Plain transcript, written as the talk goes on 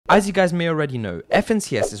As you guys may already know,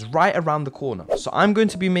 FNCS is right around the corner, so I'm going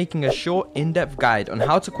to be making a short, in-depth guide on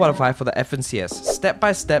how to qualify for the FNCS, step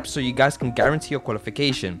by step, so you guys can guarantee your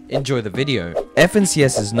qualification. Enjoy the video.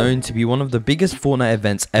 FNCS is known to be one of the biggest Fortnite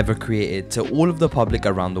events ever created to all of the public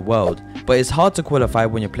around the world, but it's hard to qualify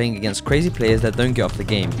when you're playing against crazy players that don't get off the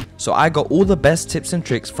game. So I got all the best tips and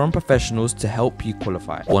tricks from professionals to help you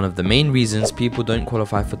qualify. One of the main reasons people don't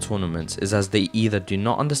qualify for tournaments is as they either do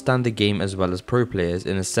not understand the game as well as pro players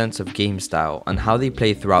in a sense of game style and how they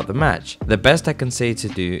play throughout the match. The best I can say to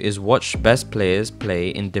do is watch best players play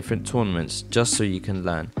in different tournaments just so you can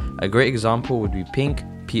learn. A great example would be Pink,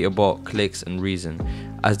 Peterbot, Clicks and Reason,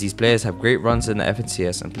 as these players have great runs in the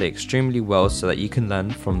FNCS and play extremely well so that you can learn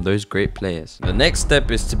from those great players. The next step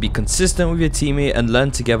is to be consistent with your teammate and learn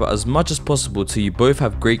together as much as possible till you both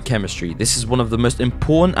have great chemistry. This is one of the most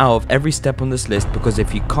important out of every step on this list, because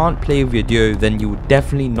if you can't play with your duo, then you will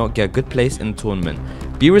definitely not get a good place in the tournament.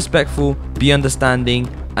 Be respectful, be understanding,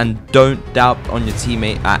 and don't doubt on your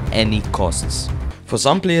teammate at any costs. For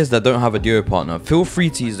some players that don't have a duo partner, feel free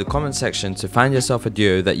to use the comment section to find yourself a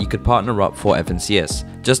duo that you could partner up for FNCS.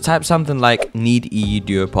 Just type something like "need EU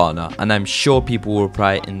duo partner" and I'm sure people will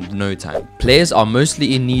reply in no time. Players are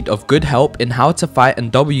mostly in need of good help in how to fight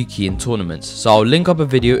and W key in tournaments, so I'll link up a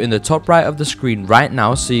video in the top right of the screen right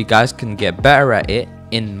now so you guys can get better at it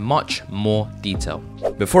in much more detail.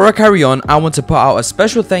 Before I carry on, I want to put out a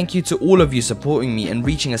special thank you to all of you supporting me and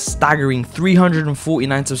reaching a staggering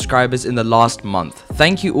 349 subscribers in the last month.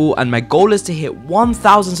 Thank you all, and my goal is to hit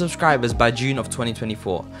 1,000 subscribers by June of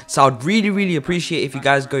 2024. So I'd really appreciate if you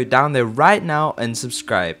guys go down there right now and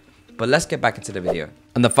subscribe. But let's get back into the video.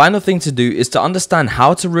 And the final thing to do is to understand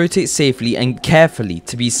how to rotate safely and carefully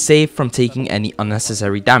to be safe from taking any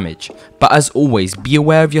unnecessary damage. But as always, be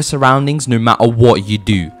aware of your surroundings no matter what you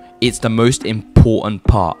do. It's the most important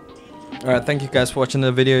part. Alright, thank you guys for watching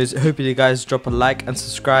the videos. Hope you guys drop a like and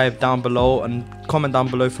subscribe down below and comment down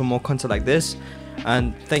below for more content like this.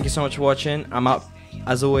 And thank you so much for watching. I'm out.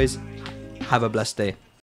 As always, have a blessed day.